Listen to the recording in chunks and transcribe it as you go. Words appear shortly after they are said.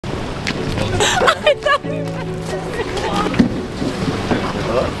thought we were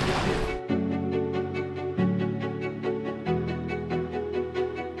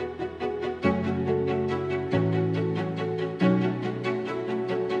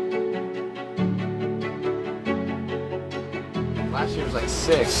Last year was like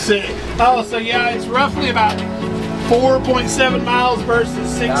 6. Oh, so yeah, it's roughly about 4.7 miles versus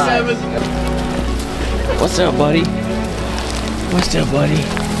 6, 7. What's up, buddy? What's up, buddy?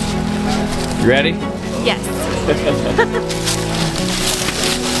 You ready? Yes.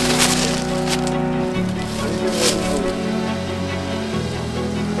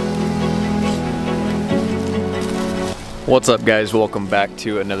 What's up, guys? Welcome back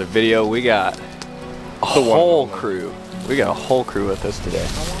to another video. We got a whole crew. We got a whole crew with us today.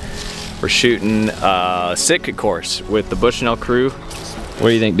 We're shooting a Sitka course with the Bushnell crew. What do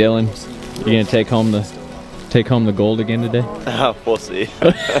you think, Dylan? You gonna take home the gold again today? We'll see.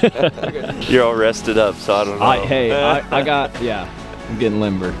 You're all rested up, so I don't know. I got, yeah, I'm getting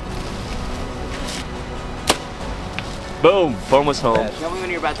limber. Boom, phone was home. Tell me when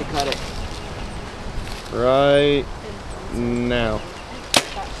you're about to cut it. Right now.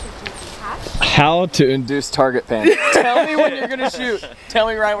 How to induce target panic. Tell me when you're gonna shoot. Tell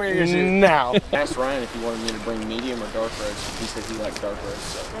me right when you're gonna shoot. Now. Asked Ryan if he wanted me to bring medium or dark reds. He said he likes dark reds.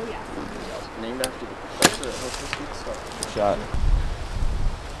 So. Oh yeah. Named after the professor at Sitka. Good shot.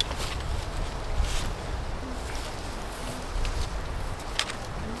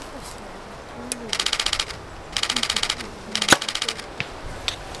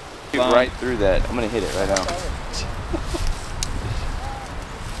 Right through that. I'm gonna hit it right now.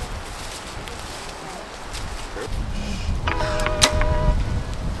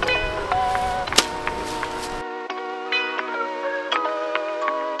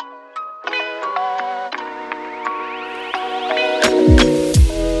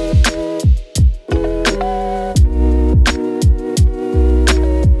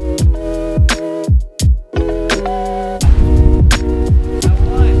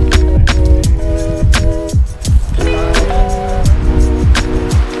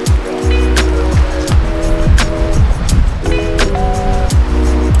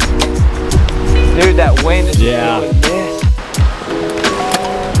 Dude, that wind is doing this.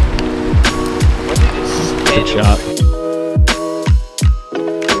 Good shot.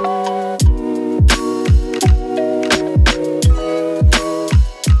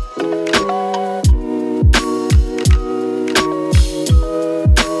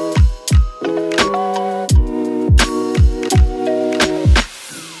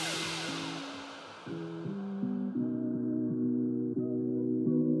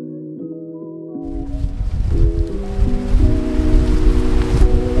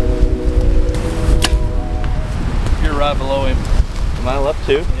 Right below him. Am I left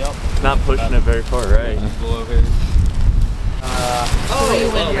too? Yep. Not pushing it very far right. Below his. Oh,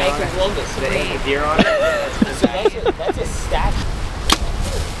 you went right to Columbus. They had the deer on it. That's a statue.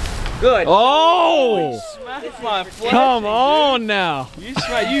 Good. Oh! It's my fletching. Come on now. You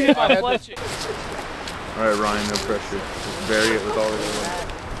hit my fletching. Alright, Ryan, no pressure. Just bury it with all the other ones.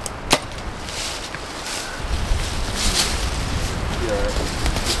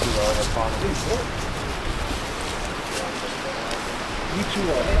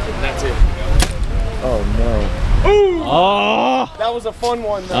 That's it. Oh no. Ooh! Oh! That was a fun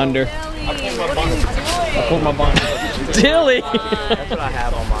one though. Under. I pulled my bond. Dilly! That's what I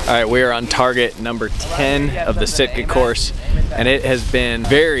have on mine. Alright, we are on target number 10 of the Sitka course, and it has been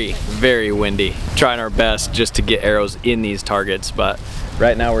very, very windy. Trying our best just to get arrows in these targets, but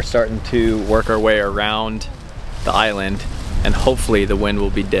right now we're starting to work our way around the island, and hopefully the wind will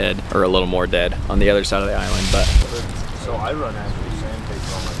be dead, or a little more dead, on the other side of the island. But So I run after the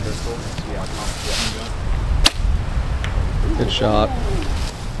sandpaper on my pistol. good shot.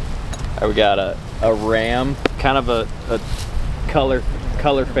 Alright, we got a ram, kind of a color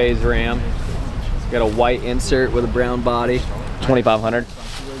phase ram. Got a white insert with a brown body. 2500.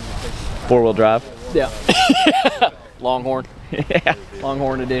 4-wheel drive. Yeah. Longhorn. Yeah.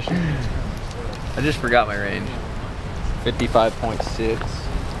 Longhorn edition. I just forgot my range. 55.6.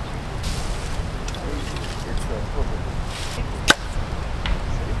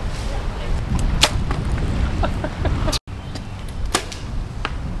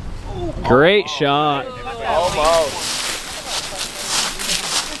 Great shot. Almost.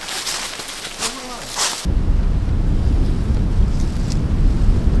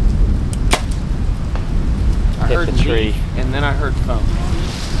 I heard the tree, and then I heard foam.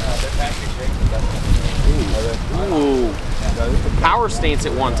 Ooh. Power stance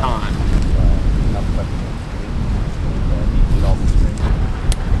at one time.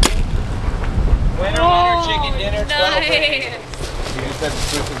 chicken dinner, 12 rings.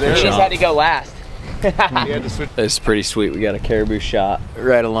 Good He just shot. had to go last. It's pretty sweet. We got a caribou shot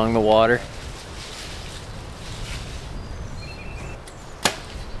right along the water.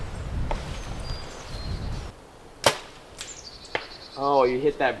 Oh, you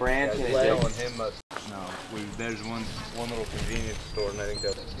hit that branch and it just... him no, there's one little convenience store, and I think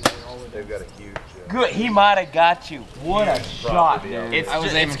they've got a huge. Good, he might have got you. What a shot, dude. I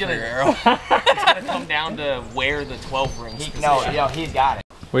was aiming for your arrow. It's gonna come down to where the 12 rings. No, he's got it.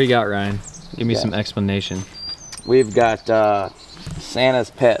 What do you got, Ryan? Give me some explanation. We've got Santa's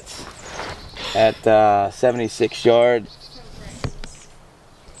Pets at 76 yards.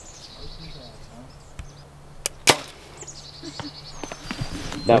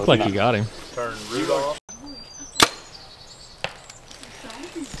 Looked like you got him. Turn Rudolph.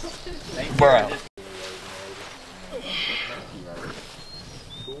 Bro.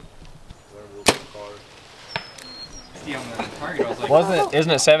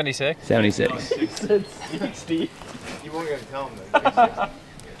 Isn't it 76? 76. You weren't gonna tell him that.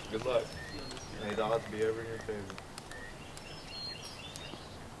 Good luck. May the odds be ever in your favor.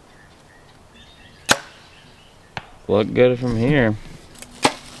 Look good from here.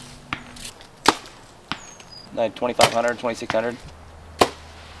 Like 2,500, 2,600.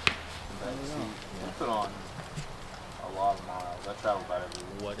 Put on a lot of miles. I travel about every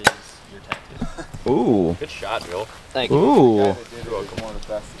week. What is your tattoo? Ooh. Good shot, Joel. Thank you. You're Ooh. welcome.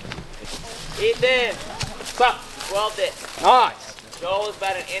 Ethan! Stop! 12 it. Nice! Joel is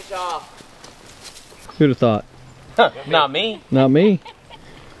about an inch off. Who'd have thought? Not me. Not me.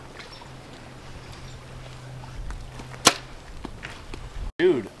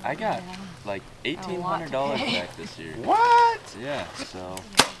 Dude, I got like $1,800 back this year. What? Yeah, so.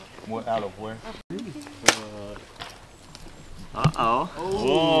 What, out of where? Uh-oh.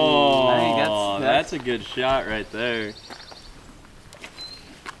 Oh, that's a good shot right there.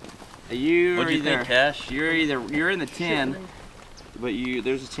 What'd you think, Cash? You're in the 10, but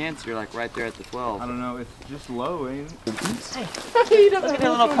there's a chance you're like right there at the 12. I don't know. It's just low, ain't it? Hey, look at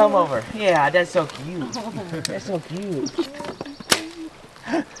that little come over. Yeah, that's so cute. That's so cute.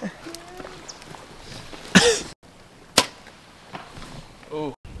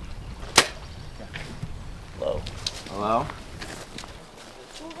 Ooh. Low. Hello?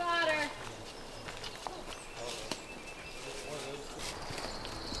 Who got her?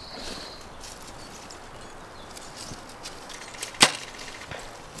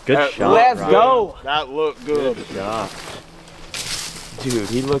 Good shot. Let's Ryan. go. That looked good. Good job. Dude,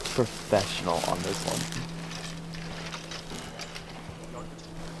 he looks professional on this one.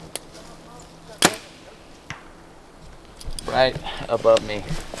 Right above me.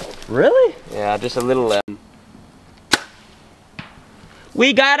 Really? Yeah, just a little left.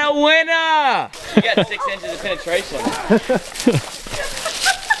 We got a winner! You got 6 inches of penetration.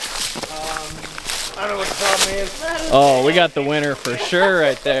 I don't know what the problem is. Oh, we got the winner for sure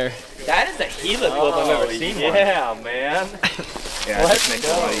right there. That is the helix whoop I've ever seen. Yeah, man. Yeah, Let's it makes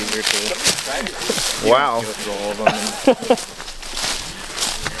go. it a lot easier to. Wow.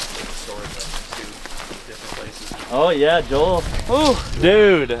 Oh yeah, Joel. Ooh,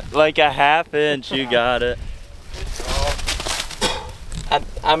 dude, like a half inch, you got it.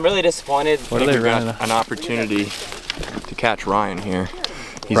 I'm really disappointed. What are they running? An opportunity to catch Ryan here.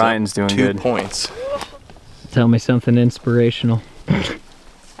 He's Ryan's up doing 2 good. points. Tell me something inspirational.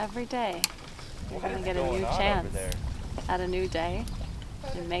 Every day, you're gonna get a new chance at a new day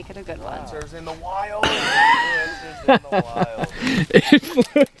and make it a good one. Influencers in the wild.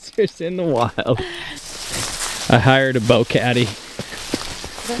 Influencers in the wild. I hired a bow caddy.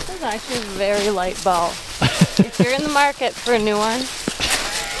 This is actually a very light bow. If you're in the market for a new one,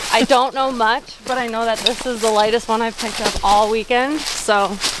 I don't know much, but I know that this is the lightest one I've picked up all weekend,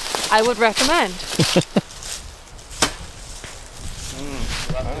 so I would recommend.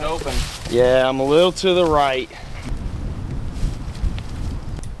 Left it open. Yeah, I'm a little to the right.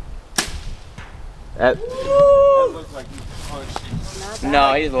 That looks like you punched it.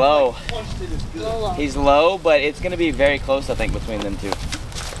 No, he's low. Punched it is good. He's low, but it's gonna be very close, I think, between them two.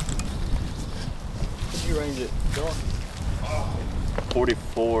 You range it. Go on.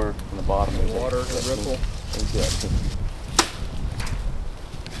 44 from the bottom. Water, the ripple.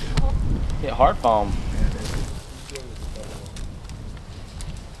 Yeah, hard foam.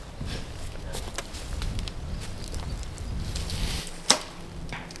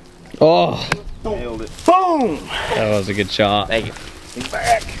 Oh, Nailed it. Boom! that was a good shot. Thank you. He's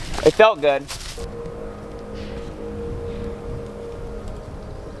back. It felt good.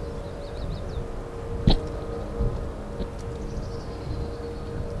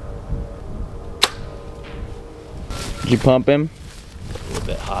 You pump him? A little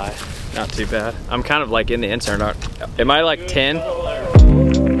bit high. Not too bad. I'm kind of like in the insert. Am I like 10?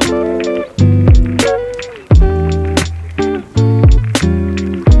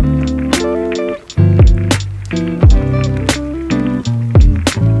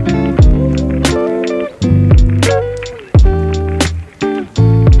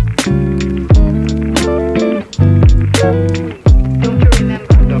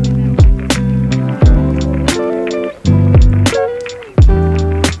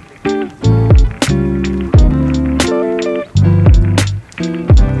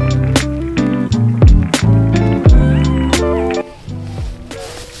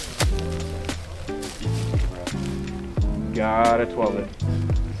 Got a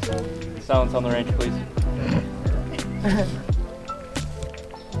 12-inch. Silence on the range, please.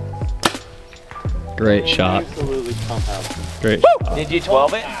 Great shot. Absolutely pump out. Great shot. Did you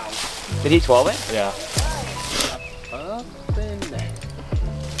 12 it? Did he 12 it? Yeah.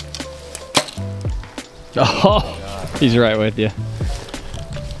 Oh, he's right with you.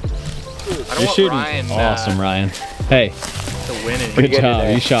 You're shooting Ryan, awesome, Ryan. Hey, to win it. good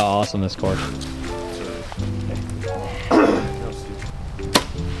job. You shot awesome this course.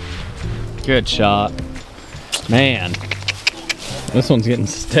 Good shot. Man, this one's getting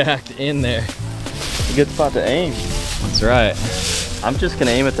stacked in there. A good spot to aim. That's right. I'm just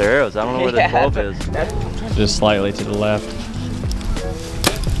gonna aim at the arrows. I don't know where the 12 is. Just slightly to the left.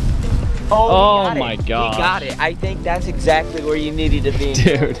 Oh, Oh my gosh. He got it. I think that's exactly where you needed to be.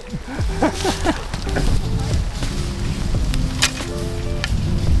 Dude.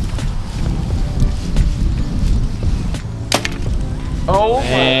 Oh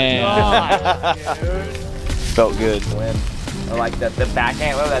Man. my god. Felt good. Win. I like that. The back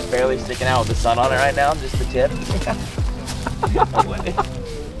antler that's barely sticking out with the sun on it right now, just the tip.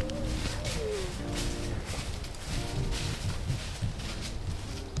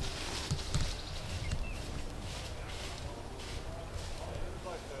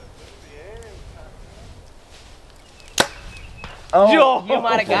 Oh, you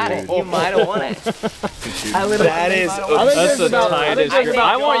might have got it. You might have won it. That is. That's the tightest.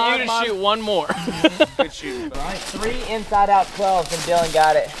 I want you to shoot one more. Good shoot. 3 inside out 12s and Dylan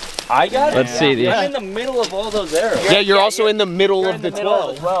got it. I got it? Let's see these. I'm in the middle of all those arrows. Yeah, you're also in the middle You're of in the the middle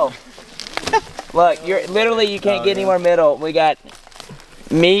 12. as well. Look, you're literally, you can't get any more middle. We got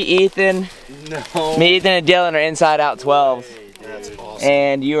me, Ethan, and Dylan are inside out 12s. That's awesome.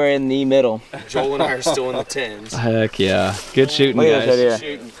 And you are in the middle. Joel and I are still in the 10s. Heck yeah. Good shooting, Look at guys. this right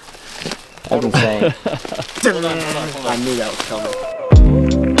here. That's insane. I knew that was coming.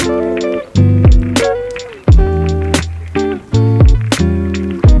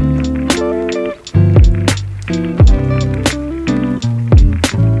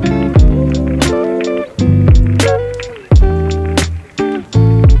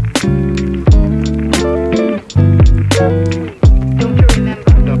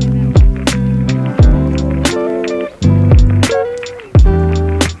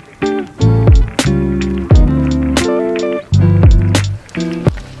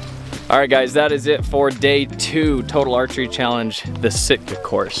 Alright guys, that is it for day 2 Total Archery Challenge, the Sitka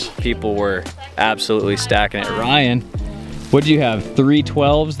course. People were absolutely stacking it. Ryan, what did you have? 3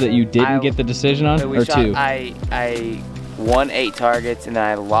 12s that you didn't get the decision on? Or 2? I won 8 targets and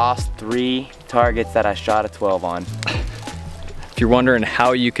I lost 3 targets that I shot a 12 on. If you're wondering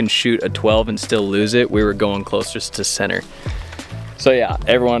how you can shoot a 12 and still lose it, we were going closest to center. So yeah,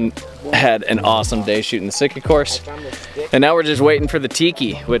 everyone had an awesome day shooting the Sitka course. And now we're just waiting for the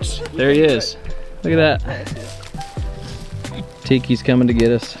tiki, which, there he is. Look at that. Tiki's coming to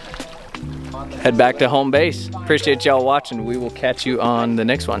get us. Head back to home base. Appreciate y'all watching. We will catch you on the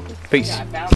next one. Peace.